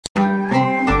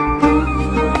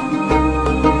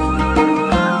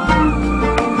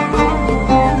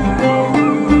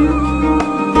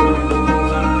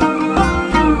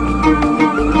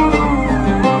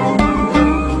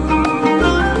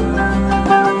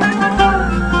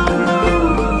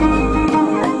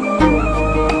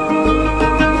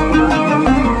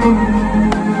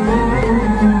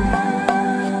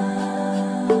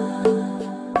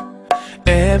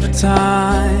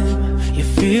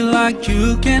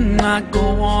you cannot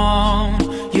go on.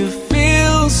 You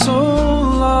feel so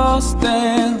lost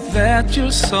and that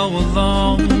you're so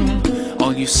alone.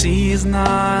 All you see is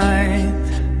night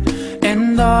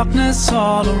and darkness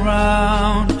all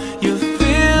around. You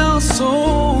feel so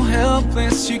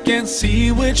helpless, you can't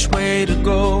see which way to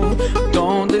go.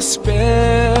 Don't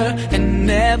despair and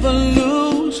never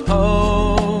lose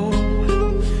hope,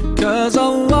 'cause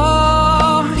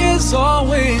Allah is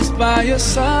always by your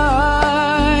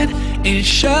side.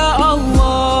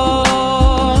 Insha'Allah,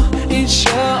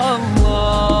 Insha'Allah,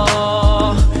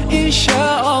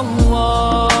 Insha'Allah,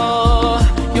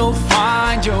 you'll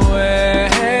find your way.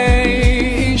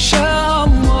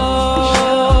 Insha'Allah,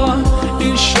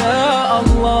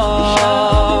 Insha'Allah,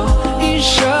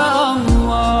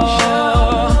 Insha'Allah,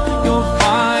 you'll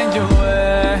find your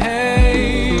way.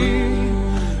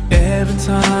 Every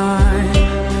time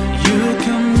you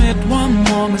commit one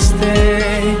more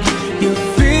mistake, you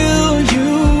feel you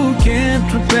can't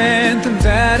repent and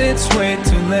that it's way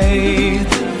too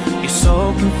late. You're so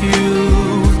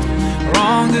confused,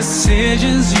 wrong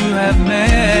decisions you have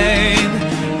made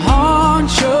haunt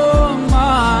your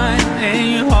mind and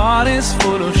your heart is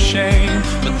full of shame.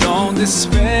 But don't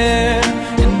despair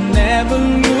and never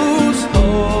lose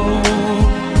hope,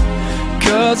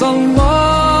 'cause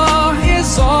Allah is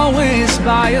always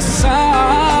by your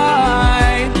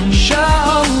side.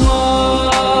 Insha'Allah,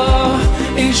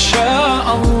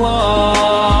 Insha'Allah,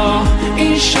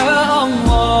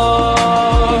 Insha'Allah,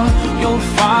 you'll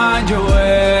find your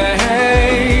way.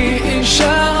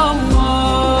 Insha'Allah,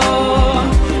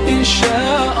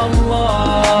 Insha'Allah,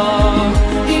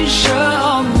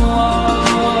 Insha'Allah,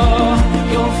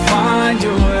 you'll find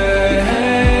your way.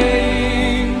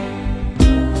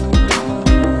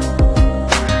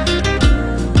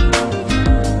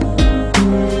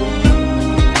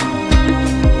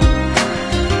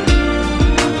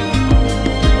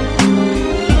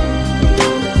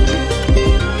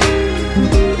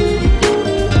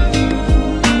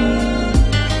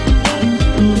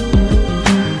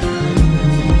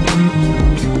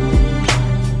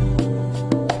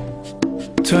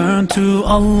 Turn to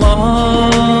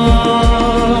Allah,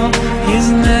 He's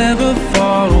never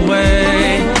far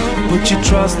away. Put your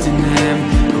trust in Him,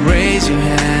 raise your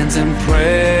hands and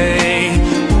pray.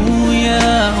 Ooh,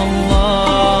 yeah,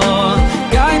 Allah,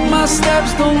 guide my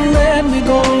steps, don't let me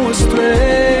go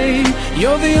astray.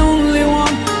 You're the only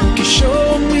one who can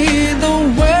show me the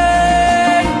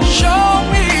way. Show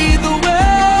me the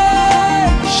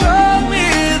way, show me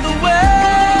the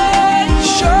way,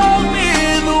 show me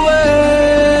the way.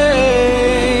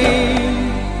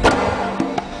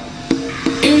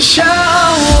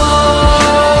 Insha'Allah,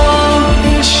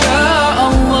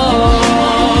 Insha'Allah,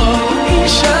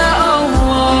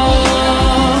 Insha'Allah,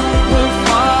 we'll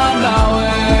find our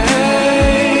way.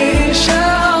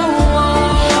 Insha'Allah,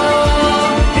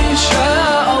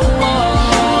 Insha'Allah,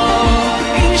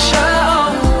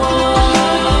 Insha'Allah,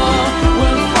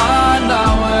 we'll find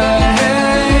our way.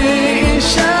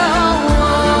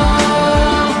 Insha'Allah,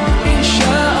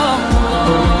 Insha'Allah,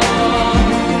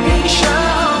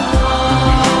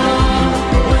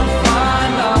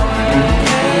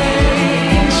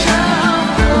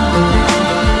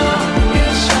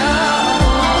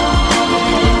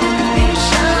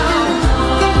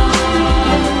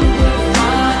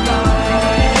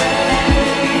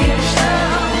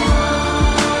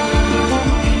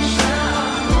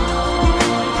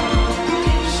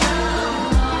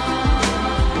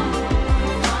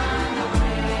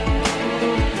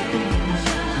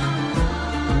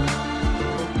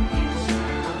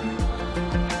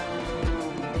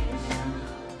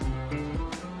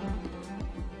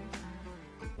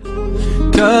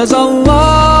 Cause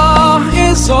Allah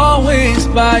is always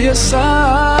by your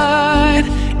side.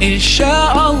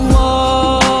 Insha'Allah,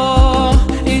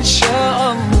 Insha'Allah.